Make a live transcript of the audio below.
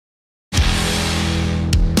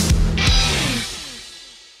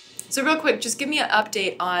So real quick, just give me an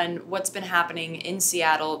update on what's been happening in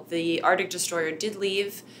Seattle. The Arctic Destroyer did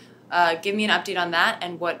leave. Give me an update on that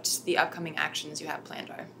and what the upcoming actions you have planned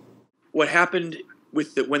are. What happened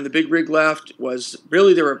with when the big rig left was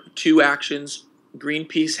really there were two actions.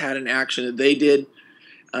 Greenpeace had an action that they did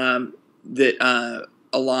that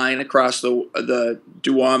a line across the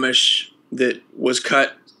Duwamish that was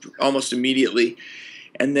cut almost immediately,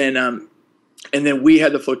 and then we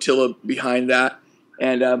had the flotilla behind that,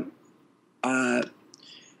 and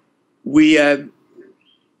we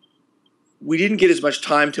didn't get as much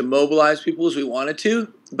time to mobilize people as we wanted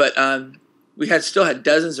to, but we still had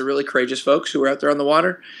dozens of really courageous folks who were out there on the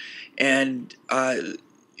water, and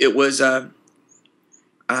it was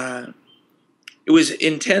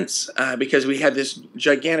intense because we had this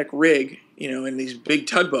gigantic rig, and these big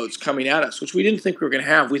tugboats coming at us, which we didn't think we were going to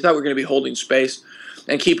have. We thought we were going to be holding space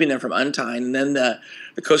and keeping them from untying, and then the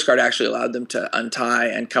Coast Guard actually allowed them to untie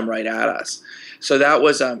and come right at us. So that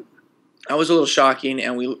was a little shocking,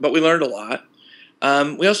 but we learned a lot.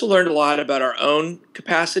 We also learned a lot about our own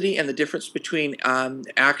capacity and the difference between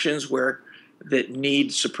actions that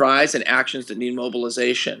need surprise and actions that need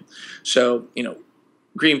mobilization. So,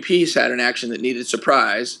 Greenpeace had an action that needed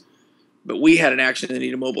surprise, but we had an action that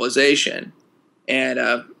needed mobilization,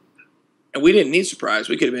 and we didn't need surprise.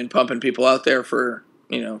 We could have been pumping people out there for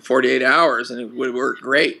 48 hours, and it would have worked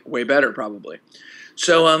great, way better probably.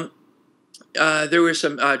 So there were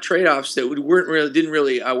some trade-offs that didn't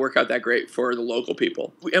really work out that great for the local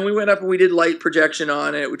people. And we went up and we did light projection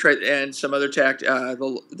on it. We tried and some other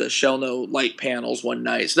the Shell-No light panels one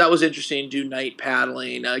night. So that was interesting. Do night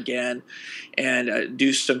paddling again, and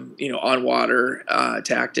do some on water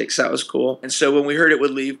tactics. That was cool. And so when we heard it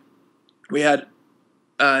would leave, we had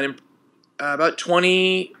about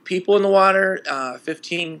 20 people in the water,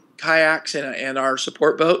 15 kayaks and our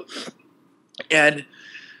support boat, and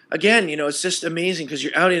again, it's just amazing because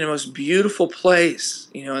you're out in the most beautiful place,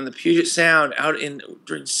 in the Puget Sound,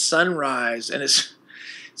 during sunrise, and it's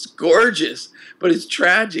gorgeous, but it's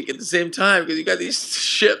tragic at the same time because you got these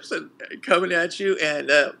ships coming at you, and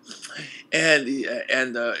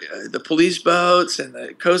the police boats and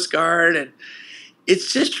the Coast Guard, and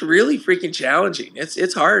it's just really freaking challenging.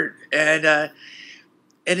 It's hard, and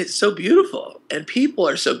it's so beautiful, and people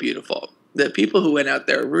are so beautiful. The people who went out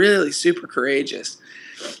there are really super courageous.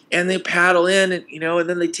 And they paddle in, and and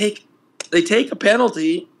then they take a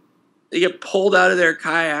penalty. They get pulled out of their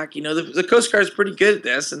kayak. The Coast Guard is pretty good at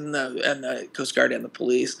this, and the Coast Guard and the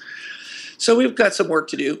police. So we've got some work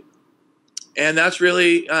to do, and that's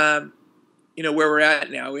really where we're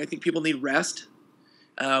at now. I think people need rest.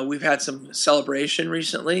 We've had some celebration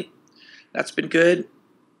recently. That's been good.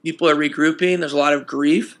 People are regrouping. There's a lot of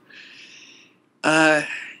grief, and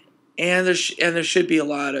there should be a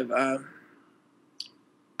lot of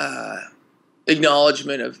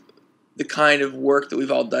acknowledgement of the kind of work that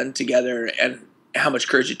we've all done together and how much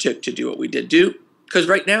courage it took to do what we did do. Because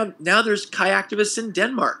right now there's kayaktivists in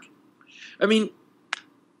Denmark. I mean,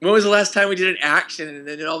 when was the last time we did an action and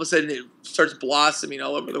then all of a sudden it starts blossoming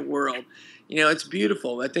all over the world? It's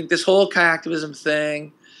beautiful. I think this whole kayaktivism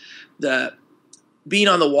thing, the being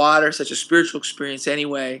on the water, such a spiritual experience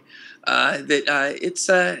anyway, it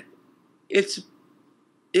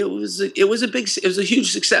was a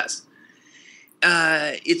huge success.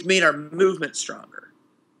 It's made our movement stronger,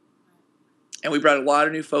 and we brought a lot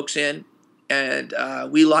of new folks in, and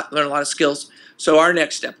we learned a lot of skills. So our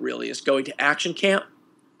next step really is going to action camp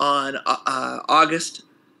on August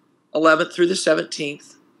 11th through the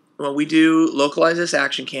 17th. When we do localize this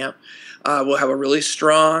action camp, we'll have a really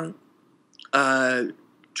strong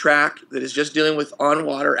track that is just dealing with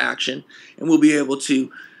on-water action, and we'll be able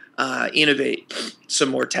to innovate some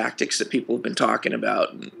more tactics that people have been talking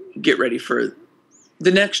about and get ready for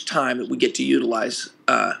the next time that we get to utilize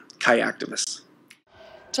kayaktivists.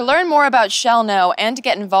 To learn more about Shell-No and to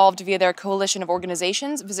get involved via their coalition of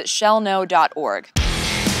organizations, visit shellno.org.